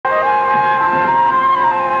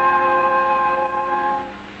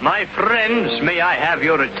My friends, may I have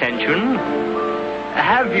your attention?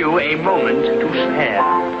 Have you a moment to spare?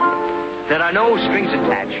 There are no strings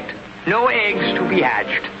attached, no eggs to be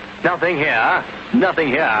hatched. Nothing here, nothing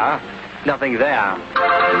here, nothing there.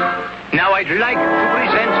 Now I'd like to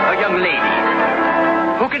present a young lady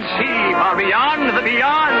who can see far beyond the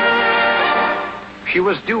beyond. She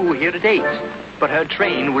was due here at 8, but her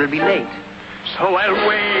train will be late. So I'll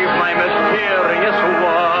wave my mysterious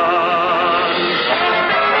wand.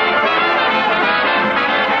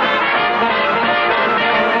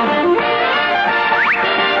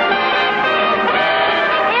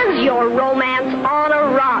 Is your romance on a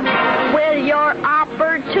rock? Will your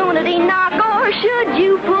opportunity knock? Or should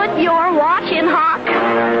you put your watch in hock?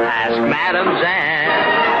 Ask Madame Zan.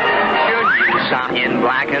 In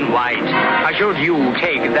black and white, or should you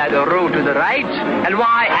take that road to the right? And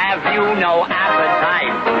why have you no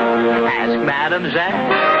appetite? Ask Madame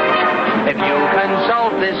Zan. If you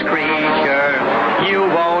consult this creature, you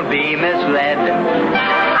won't be misled.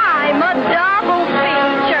 I'm a double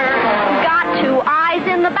feature, got 2 eyes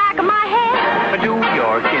in the back of my head. Do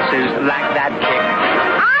your kisses lack that kick?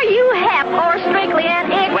 Are you hep or strictly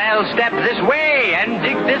an ick? Well, step this way and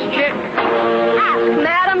dig this chick. Ask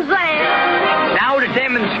Madame Zan. Now to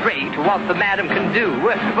demonstrate what the madam can do,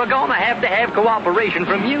 we're gonna have to have cooperation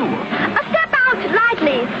from you. Step out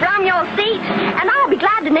lightly from your seat, and I'll be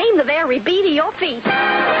glad to name the very beat of your feet.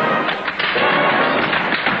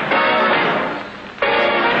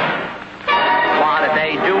 What are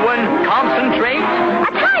they doing? Concentrate.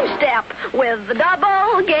 A time step with the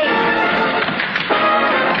double gate.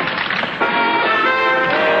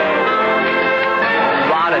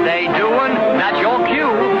 What are they doing? That's your cue.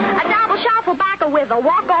 A double shuffle backer with a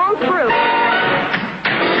walk on through.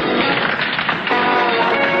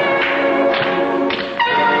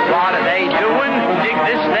 What are they doing? Dig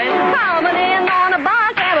this thing. Coming in on a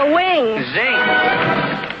bus and a wing. Zing.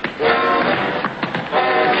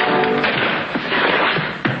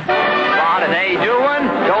 What are they doing?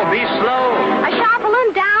 Don't be slow. A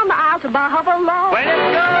shuffling down the aisle to Buffalo. When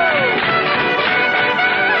it goes.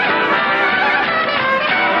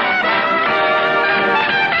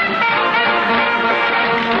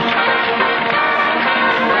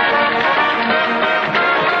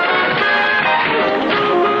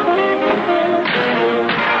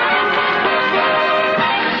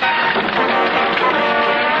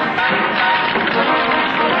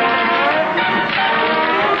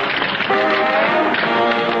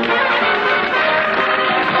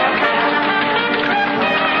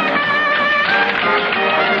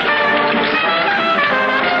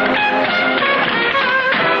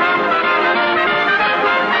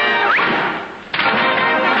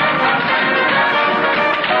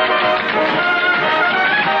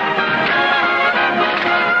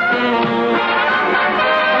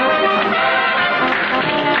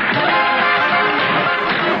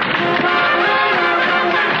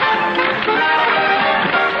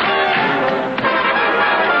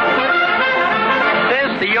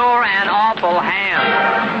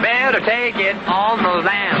 Ham. Better take it on the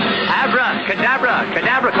lamb. Abra, cadabra,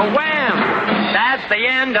 cadabra, ka-wham. That's the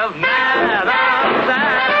end of Madame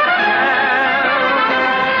Zan.